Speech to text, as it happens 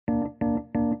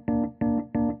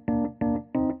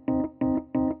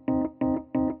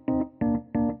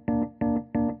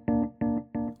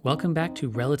Welcome back to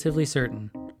Relatively Certain,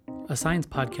 a science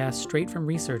podcast straight from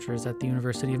researchers at the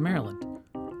University of Maryland.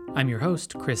 I'm your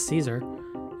host, Chris Caesar,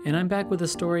 and I'm back with a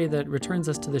story that returns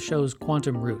us to the show's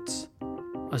quantum roots.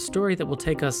 A story that will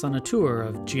take us on a tour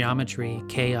of geometry,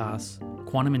 chaos,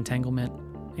 quantum entanglement,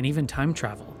 and even time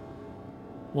travel.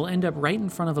 We'll end up right in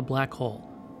front of a black hole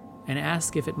and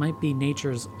ask if it might be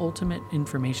nature's ultimate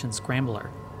information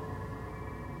scrambler.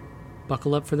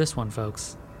 Buckle up for this one,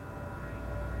 folks.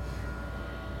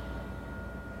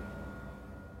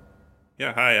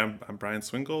 Yeah, hi, I'm Brian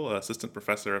Swingle, assistant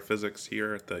professor of physics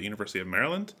here at the University of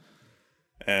Maryland,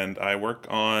 and I work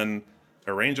on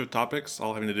a range of topics,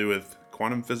 all having to do with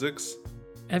quantum physics.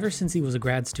 Ever since he was a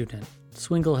grad student,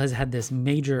 Swingle has had this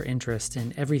major interest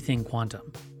in everything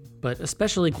quantum, but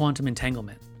especially quantum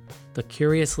entanglement, the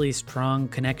curiously strong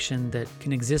connection that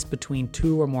can exist between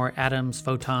two or more atoms,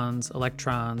 photons,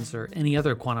 electrons, or any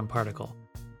other quantum particle.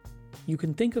 You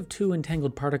can think of two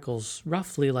entangled particles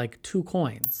roughly like two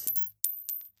coins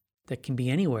that can be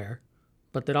anywhere,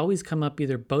 but that always come up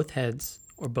either both heads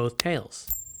or both tails.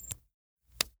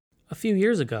 A few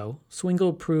years ago,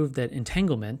 Swingle proved that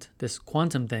entanglement, this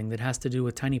quantum thing that has to do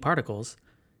with tiny particles,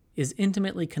 is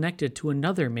intimately connected to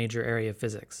another major area of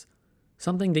physics,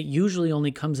 something that usually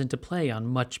only comes into play on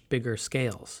much bigger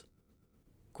scales: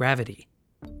 gravity.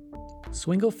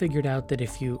 Swingle figured out that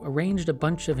if you arranged a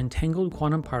bunch of entangled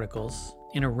quantum particles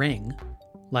in a ring,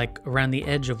 like around the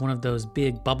edge of one of those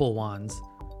big bubble wands,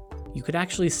 you could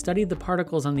actually study the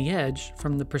particles on the edge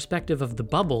from the perspective of the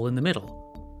bubble in the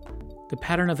middle. The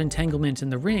pattern of entanglement in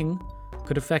the ring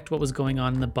could affect what was going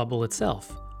on in the bubble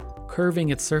itself, curving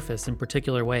its surface in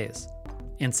particular ways.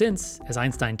 And since, as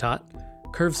Einstein taught,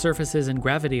 curved surfaces and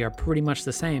gravity are pretty much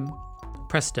the same,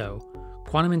 presto,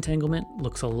 quantum entanglement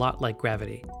looks a lot like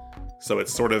gravity. So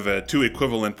it's sort of two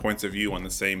equivalent points of view on the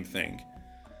same thing.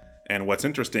 And what's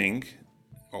interesting,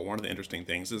 or one of the interesting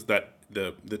things, is that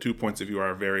the 2 points of view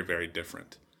are very, very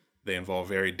different. They involve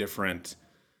very different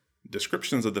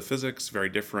descriptions of the physics, very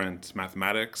different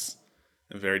mathematics,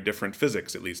 and very different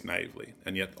physics, at least naively.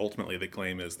 And yet ultimately the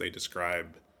claim is they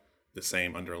describe the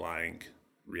same underlying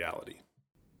reality.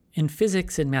 In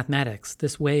physics and mathematics,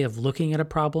 this way of looking at a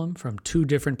problem from two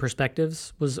different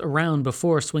perspectives was around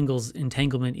before Swingle's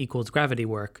entanglement equals gravity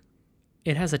work.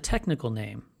 It has a technical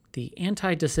name: the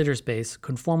anti-de Sitter space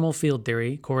conformal field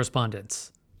theory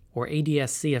correspondence, or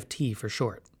ADS-CFT for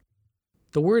short.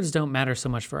 The words don't matter so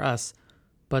much for us,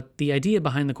 but the idea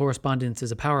behind the correspondence is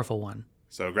a powerful one.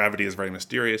 So gravity is very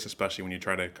mysterious, especially when you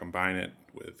try to combine it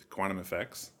with quantum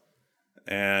effects.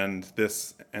 And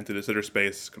this anti-de Sitter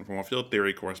space conformal field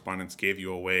theory correspondence gave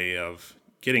you a way of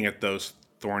getting at those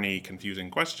thorny,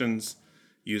 confusing questions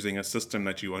using a system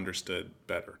that you understood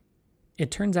better.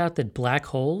 It turns out that black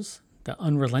holes, the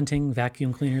unrelenting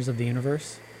vacuum cleaners of the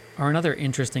universe, are another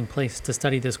interesting place to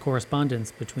study this correspondence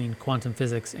between quantum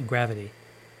physics and gravity.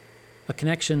 A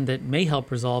connection that may help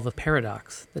resolve a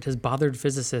paradox that has bothered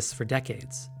physicists for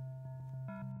decades.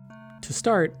 To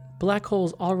start, black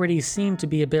holes already seem to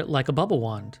be a bit like a bubble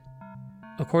wand.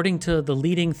 According to the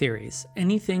leading theories,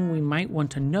 anything we might want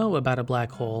to know about a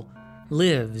black hole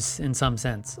lives, in some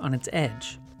sense, on its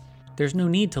edge. There's no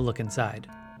need to look inside.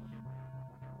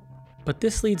 But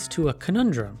this leads to a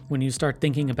conundrum when you start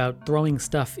thinking about throwing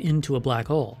stuff into a black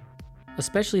hole,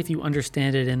 especially if you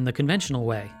understand it in the conventional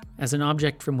way, as an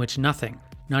object from which nothing,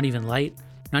 not even light,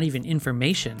 not even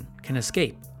information, can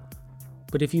escape.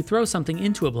 But if you throw something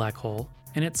into a black hole,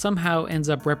 and it somehow ends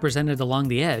up represented along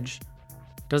the edge,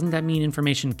 doesn't that mean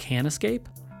information can escape?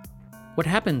 What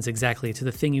happens exactly to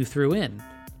the thing you threw in?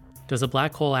 Does a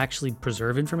black hole actually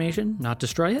preserve information, not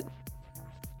destroy it?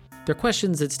 They're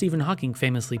questions that Stephen Hawking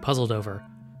famously puzzled over,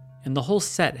 and the whole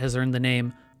set has earned the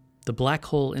name the black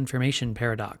hole information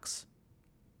paradox.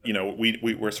 You know,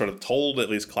 we're sort of told, at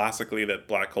least classically, that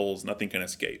black holes, nothing can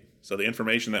escape. So the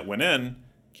information that went in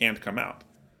can't come out.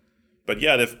 But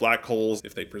yet, if black holes,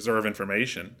 if they preserve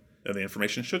information, then the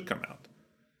information should come out.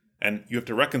 And you have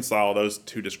to reconcile those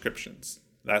two descriptions.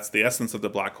 That's the essence of the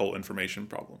black hole information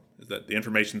problem, is that the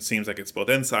information seems like it's both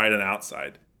inside and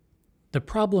outside. The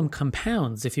problem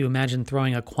compounds if you imagine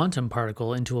throwing a quantum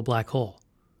particle into a black hole.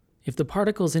 If the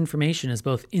particle's information is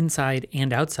both inside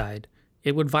and outside,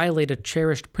 it would violate a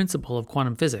cherished principle of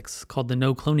quantum physics called the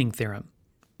no-cloning theorem.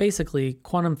 Basically,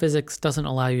 quantum physics doesn't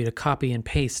allow you to copy and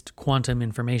paste quantum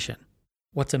information.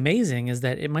 What's amazing is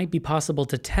that it might be possible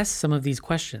to test some of these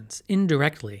questions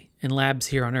indirectly in labs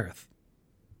here on Earth.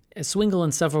 As Swingle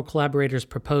and several collaborators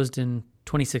proposed in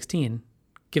 2016,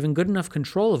 given good enough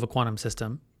control of a quantum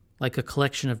system, like a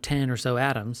collection of 10 or so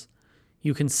atoms,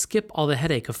 you can skip all the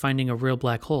headache of finding a real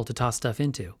black hole to toss stuff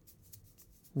into.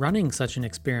 Running such an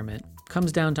experiment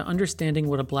comes down to understanding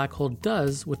what a black hole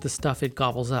does with the stuff it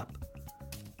gobbles up.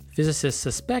 Physicists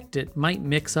suspect it might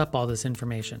mix up all this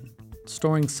information,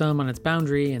 storing some on its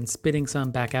boundary and spitting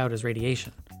some back out as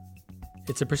radiation.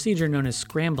 It's a procedure known as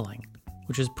scrambling,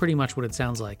 which is pretty much what it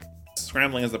sounds like.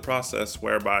 Scrambling is the process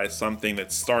whereby something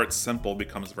that starts simple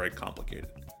becomes very complicated,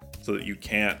 so that you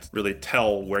can't really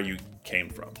tell where you came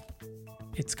from.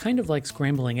 It's kind of like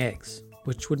scrambling eggs,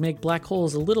 which would make black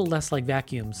holes a little less like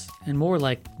vacuums and more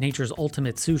like nature's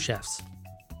ultimate sous chefs.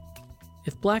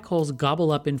 If black holes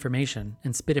gobble up information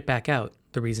and spit it back out,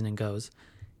 the reasoning goes,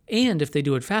 and if they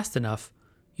do it fast enough,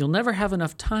 you'll never have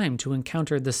enough time to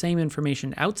encounter the same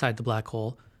information outside the black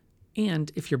hole,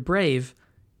 and if you're brave,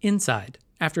 inside,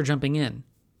 after jumping in.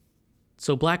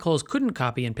 So black holes couldn't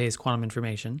copy and paste quantum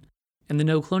information, and the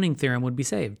no-cloning theorem would be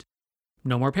saved.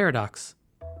 No more paradox.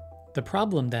 The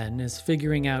problem then is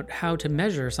figuring out how to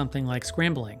measure something like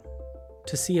scrambling,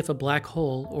 to see if a black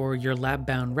hole or your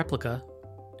lab-bound replica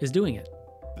is doing it.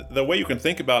 The way you can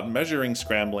think about measuring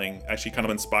scrambling actually kind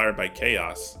of inspired by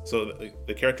chaos. So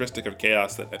the characteristic of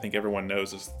chaos that I think everyone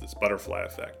knows is this butterfly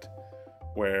effect,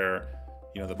 where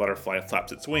the butterfly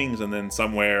flaps its wings and then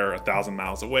somewhere 1,000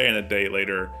 miles away and a day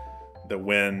later the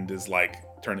wind is like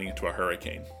turning into a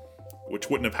hurricane, which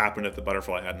wouldn't have happened if the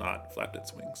butterfly had not flapped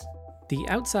its wings. The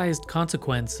outsized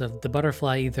consequence of the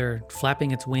butterfly either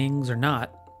flapping its wings or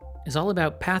not is all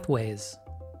about pathways.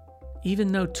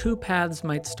 Even though two paths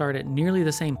might start at nearly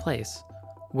the same place,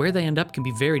 where they end up can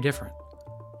be very different.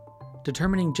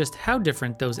 Determining just how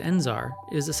different those ends are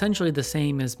is essentially the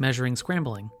same as measuring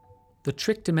scrambling. The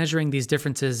trick to measuring these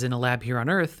differences in a lab here on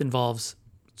Earth involves,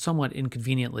 somewhat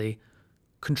inconveniently,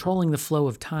 controlling the flow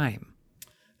of time.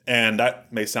 And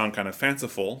that may sound kind of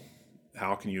fanciful.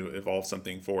 How can you evolve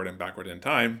something forward and backward in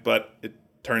time? But it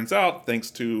turns out, thanks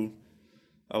to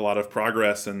a lot of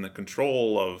progress in the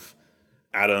control of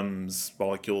atoms,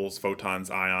 molecules,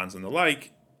 photons, ions, and the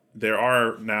like, there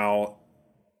are now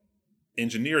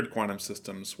engineered quantum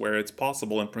systems where it's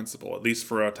possible in principle, at least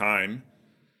for a time,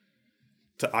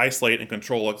 to isolate and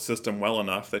control a system well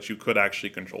enough that you could actually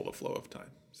control the flow of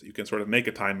time. So you can sort of make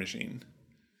a time machine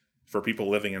for people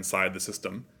living inside the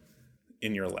system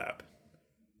in your lab.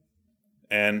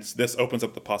 And this opens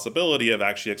up the possibility of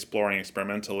actually exploring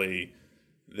experimentally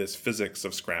this physics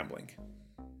of scrambling.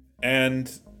 And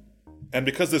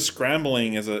because this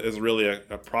scrambling is really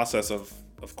a process of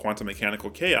quantum mechanical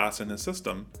chaos in a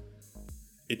system,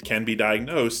 it can be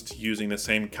diagnosed using the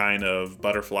same kind of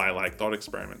butterfly-like thought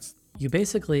experiments. You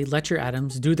basically let your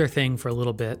atoms do their thing for a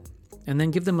little bit, and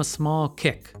then give them a small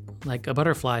kick, like a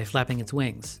butterfly flapping its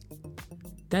wings.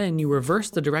 Then you reverse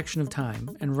the direction of time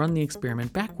and run the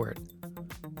experiment backward.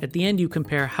 At the end, you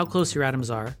compare how close your atoms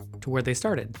are to where they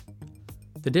started.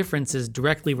 The difference is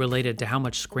directly related to how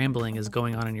much scrambling is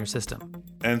going on in your system.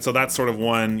 And so that's sort of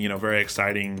one, very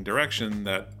exciting direction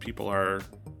that people are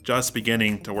just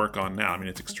beginning to work on now. I mean,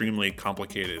 it's extremely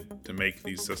complicated to make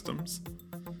these systems,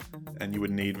 and you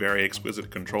would need very exquisite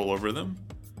control over them.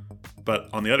 But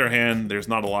on the other hand, there's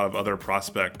not a lot of other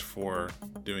prospect for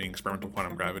doing experimental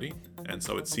quantum gravity. And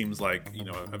so it seems like,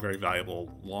 a very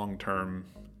valuable long-term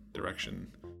direction.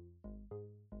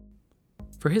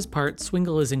 For his part,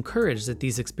 Swingle is encouraged that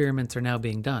these experiments are now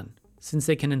being done, since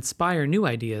they can inspire new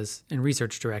ideas and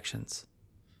research directions.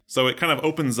 So it kind of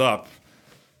opens up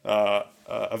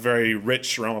a very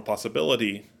rich realm of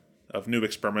possibility of new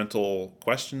experimental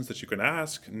questions that you can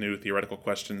ask, new theoretical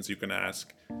questions you can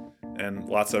ask, and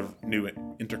lots of new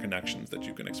interconnections that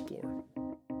you can explore.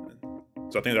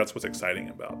 So I think that's what's exciting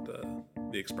about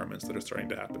the experiments that are starting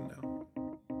to happen now.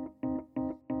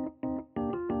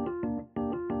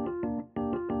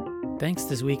 Thanks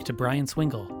this week to Brian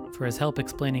Swingle for his help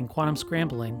explaining quantum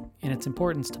scrambling and its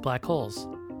importance to black holes.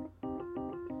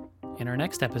 In our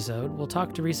next episode, we'll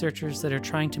talk to researchers that are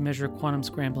trying to measure quantum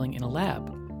scrambling in a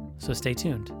lab, so stay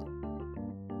tuned.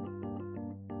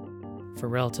 For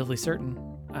Relatively Certain,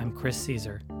 I'm Chris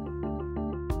Caesar.